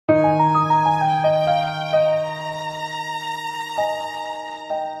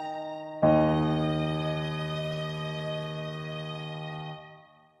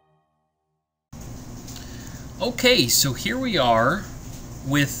Okay, so here we are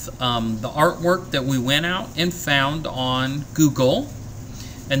with the artwork that we went out and found on Google,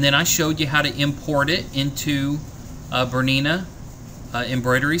 and then I showed you how to import it into Bernina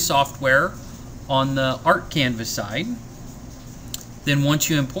embroidery software on the art canvas side. Then once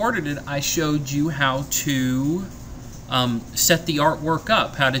you imported it, I showed you how to set the artwork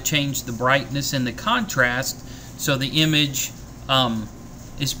up, how to change the brightness and the contrast so the image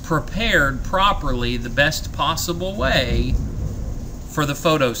is prepared properly, the best possible way for the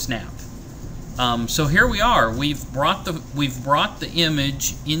Photosnap. So here we are. We've brought the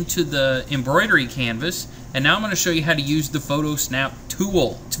image into the embroidery canvas, and now I'm going to show you how to use the Photosnap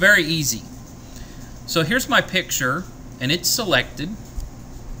tool. It's very easy. So here's my picture, and it's selected.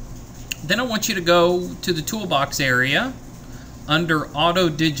 Then I want you to go to the toolbox area under Auto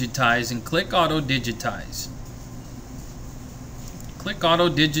Digitize and click Auto Digitize. Click Auto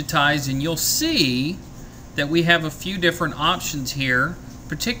Digitize and you'll see that we have a few different options here.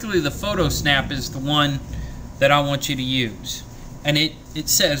 Particularly the Photosnap is the one that I want you to use. And it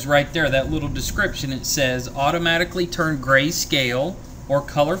says right there, that little description, it says automatically turn grayscale or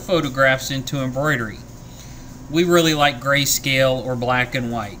color photographs into embroidery. We really like grayscale or black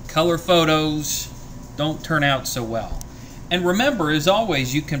and white. Color photos don't turn out so well. And remember, as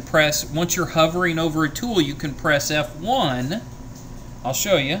always, you can press, once you're hovering over a tool, you can press F1. I'll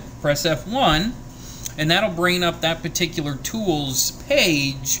show you. Press F1, and that'll bring up that particular tool's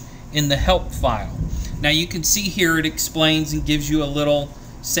page in the help file. Now you can see here it explains and gives you a little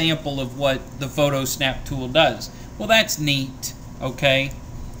sample of what the Photosnap tool does. Well, that's neat, okay?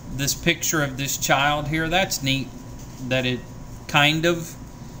 This picture of this child here, that's neat that it kind of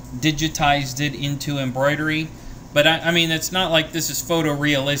digitized it into embroidery. But I mean, it's not like this is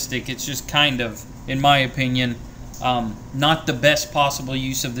photorealistic. It's just kind of, in my opinion, not the best possible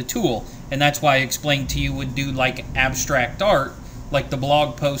use of the tool. And that's why I explained to you would do like abstract art, like the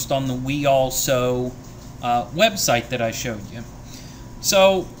blog post on the We All Sew website that I showed you.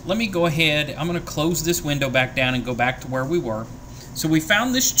 So let me go ahead. I'm going to close this window back down and go back to where we were. So we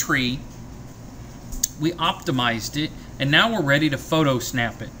found this tree, we optimized it, and now we're ready to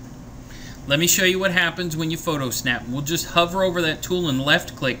Photosnap it. Let me show you what happens when you Photosnap. We'll just hover over that tool and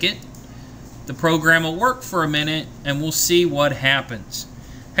left click it. The program will work for a minute and we'll see what happens.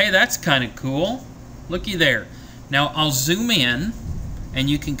 Hey, that's kind of cool. Looky there. Now I'll zoom in and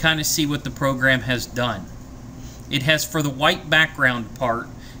you can kind of see what the program has done. It has, for the white background part,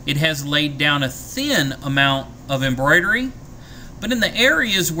 it has laid down a thin amount of embroidery, but in the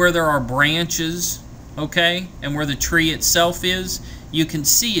areas where there are branches, okay, and where the tree itself is, you can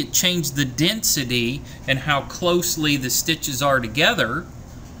see it changed the density and how closely the stitches are together,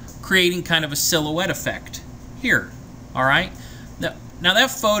 creating kind of a silhouette effect here. All right, now that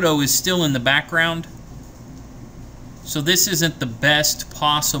photo is still in the background, so this isn't the best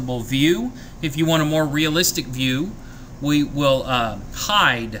possible view. If you want a more realistic view, we will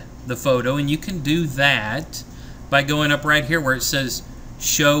hide the photo, and you can do that by going up right here where it says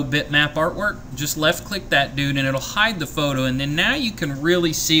Show Bitmap Artwork. Just left click that, dude, and it'll hide the photo, and then now you can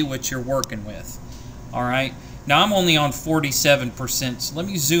really see what you're working with. All right. Now I'm only on 47%, so let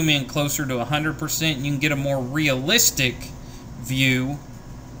me zoom in closer to 100% and you can get a more realistic view,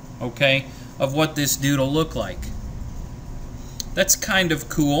 okay, of what this dude will look like. That's kind of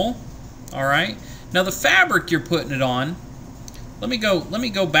cool. All right. Now the fabric you're putting it on, let me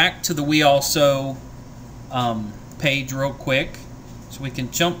go back to the We All Sew page real quick so we can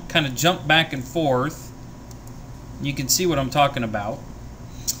kind of jump back and forth. You can see what I'm talking about.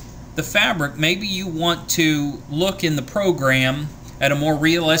 The fabric, maybe you want to look in the program at a more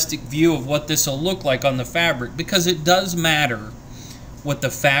realistic view of what this will look like on the fabric, because it does matter what the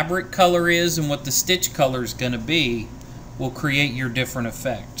fabric color is, and what the stitch color is going to be will create your different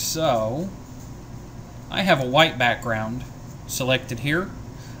effect. So I have a white background selected here.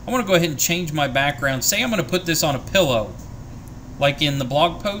 I want to go ahead and change my background. Say I'm going to put this on a pillow like in the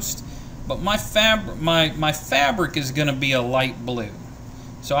blog post, but my fabric is going to be a light blue.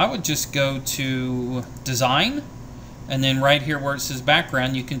 So I would just go to Design, and then right here where it says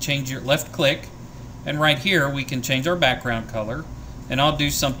Background, you can change your left click, and right here we can change our background color, and I'll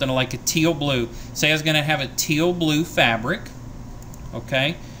do something like a teal blue. Say I was going to have a teal blue fabric.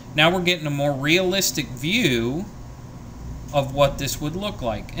 Okay, now we're getting a more realistic view of what this would look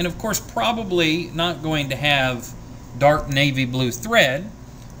like. And of course, probably not going to have dark navy blue thread.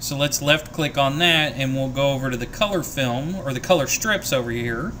 So let's left click on that and we'll go over to the color film, or the color strips over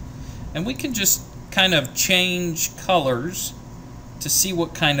here, and we can just kind of change colors to see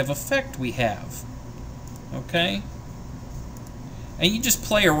what kind of effect we have. Okay? and you just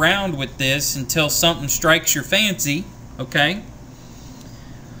play around with this until something strikes your fancy, okay?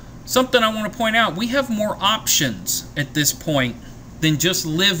 Something I want to point out, we have more options at this point than just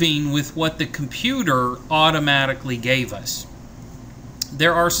living with what the computer automatically gave us.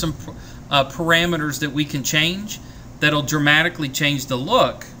 There are some parameters that we can change that'll dramatically change the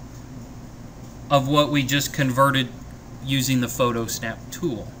look of what we just converted using the Photosnap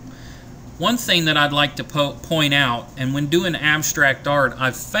tool. One thing that I'd like to point out, and when doing abstract art,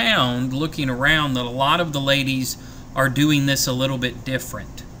 I've found, looking around, that a lot of the ladies are doing this a little bit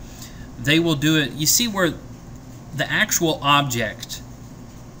different. They will do it, you see where the actual object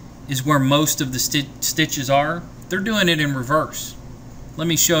is where most of the stitches are? They're doing it in reverse. Let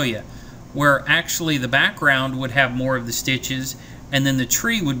me show you. Where actually the background would have more of the stitches, and then the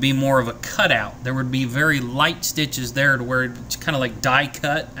tree would be more of a cutout. There would be very light stitches there to where it's kind of like die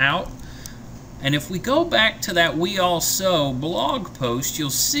cut out. And if we go back to that We All Sew blog post, you'll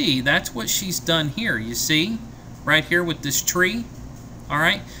see that's what she's done here. You see? Right here with this tree.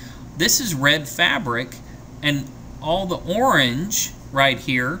 Alright? This is red fabric, and all the orange right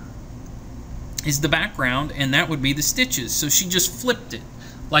here is the background, and that would be the stitches. So she just flipped it.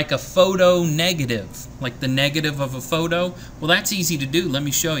 Like a photo negative, like the negative of a photo. Well, that's easy to do. Let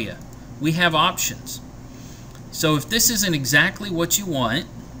me show you. We have options. So if this isn't exactly what you want,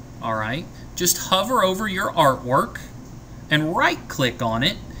 all right, just hover over your artwork and right-click on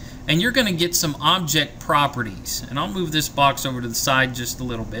it, and you're going to get some object properties. And I'll move this box over to the side just a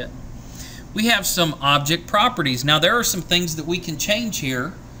little bit. We have some object properties. Now, there are some things that we can change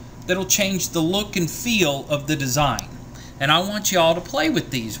here that'll change the look and feel of the design. And I want you all to play with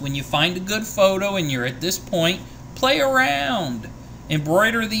these. When you find a good photo and you're at this point, play around.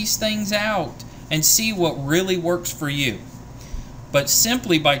 Embroider these things out and see what really works for you. But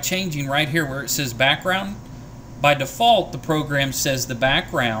simply by changing right here where it says background, by default the program says the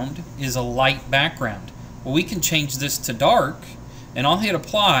background is a light background. Well, we can change this to dark, and I'll hit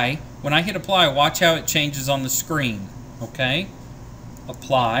apply. When I hit apply, watch how it changes on the screen. Okay?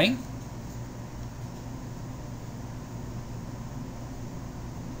 Apply.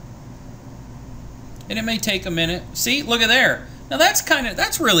 And it may take a minute. See, look at there. Now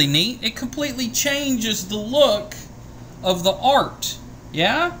that's really neat. It completely changes the look of the art.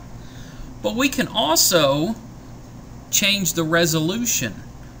 Yeah? But we can also change the resolution.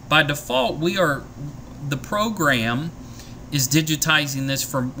 By default, the program is digitizing this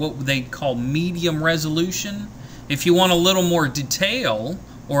from what they call medium resolution. If you want a little more detail,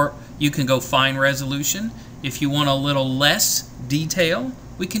 or you can go fine resolution. If you want a little less detail,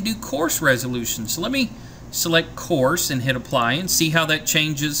 we can do coarse resolution. So let me select coarse and hit apply and see how that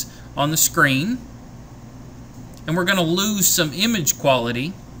changes on the screen. And we're going to lose some image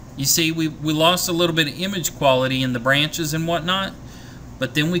quality. You see, we lost a little bit of image quality in the branches and whatnot.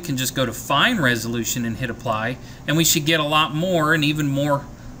 But then we can just go to fine resolution and hit apply, and we should get a lot more and even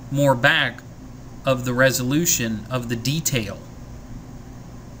more back of the resolution of the detail.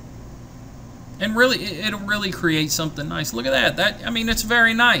 And really, it'll really create something nice. Look at that. I mean, it's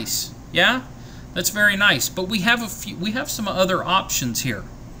very nice. Yeah, that's very nice. But we have some other options here.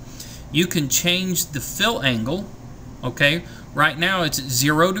 You can change the fill angle. Okay, right now it's at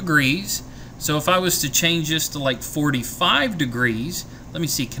 0 degrees. So if I was to change this to like 45 degrees, let me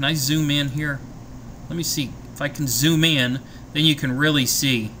see. Can I zoom in here? Let me see if I can zoom in. Then you can really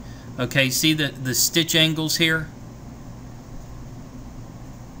see. Okay, see the stitch angles here.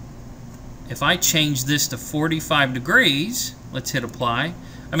 If I change this to 45 degrees, let's hit apply.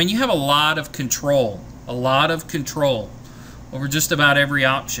 I mean, you have a lot of control over just about every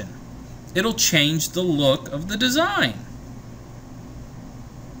option. It'll change the look of the design.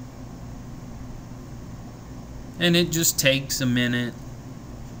 And it just takes a minute.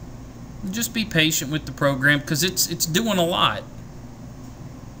 Just be patient with the program because it's doing a lot.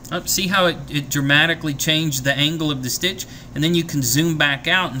 See how it dramatically changed the angle of the stitch? And then you can zoom back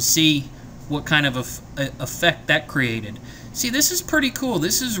out and see what kind of effect that created. See, this is pretty cool.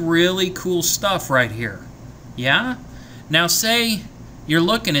 This is really cool stuff right here. Yeah? Now say you're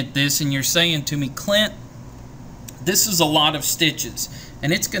looking at this and you're saying to me, Clint, this is a lot of stitches.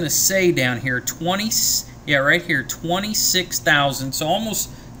 And it's going to say down here, right here, 26,000, so almost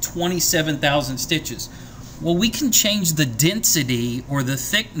 27,000 stitches. Well, we can change the density or the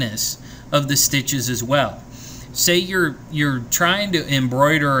thickness of the stitches as well. Say you're trying to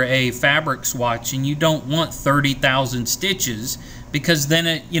embroider a fabric swatch and you don't want 30,000 stitches because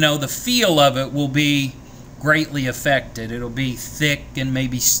then the feel of it will be greatly affected. It'll be thick and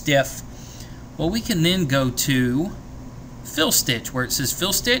maybe stiff. Well, we can then go to fill stitch where it says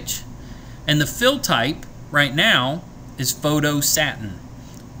fill stitch, and the fill type right now is Photo Satin.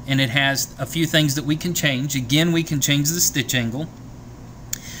 And it has a few things that we can change. Again, we can change the stitch angle,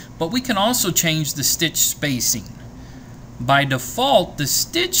 but we can also change the stitch spacing. By default, the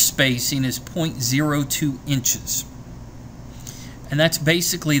stitch spacing is 0.02 inches. And that's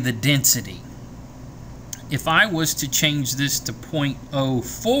basically the density. If I was to change this to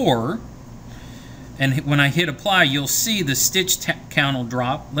 0.04, and when I hit apply, you'll see the stitch count will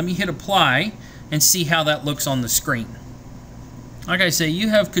drop. Let me hit apply and see how that looks on the screen. Like I say, you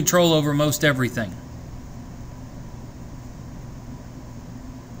have control over most everything.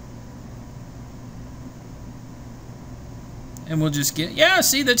 And we'll just get, yeah,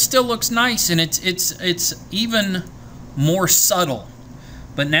 see, that still looks nice, and it's even more subtle.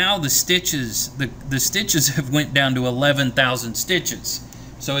 But now the stitches, the stitches have went down to 11,000 stitches.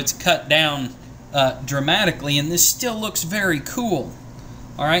 So it's cut down dramatically, and this still looks very cool.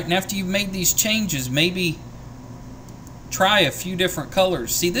 All right, and after you've made these changes, maybe try a few different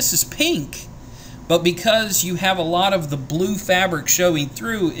colors. See, this is pink, but because you have a lot of the blue fabric showing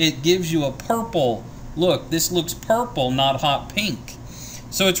through, it gives you a purple look. This looks purple, not hot pink.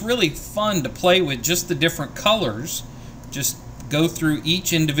 So it's really fun to play with just the different colors. Just go through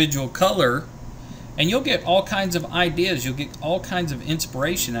each individual color, and you'll get all kinds of ideas. You'll get all kinds of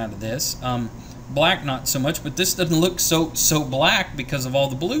inspiration out of this. Black, not so much, but this doesn't look so black because of all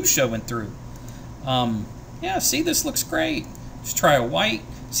the blue showing through. Yeah, see, this looks great. Just try a white.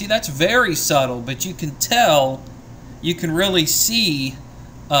 See, that's very subtle, but you can tell, you can really see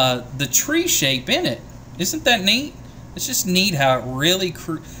the tree shape in it. Isn't that neat? It's just neat how it really,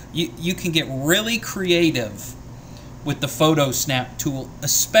 you can get really creative with the Photosnap tool,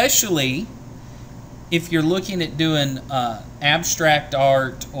 especially if you're looking at doing abstract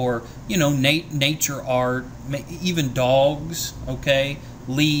art, or, you know, nature art, even dogs, okay,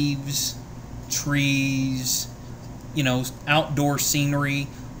 leaves, trees, you know, outdoor scenery,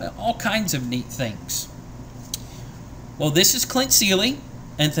 all kinds of neat things. Well, this is Clint Seeley,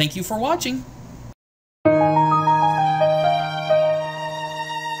 and thank you for watching.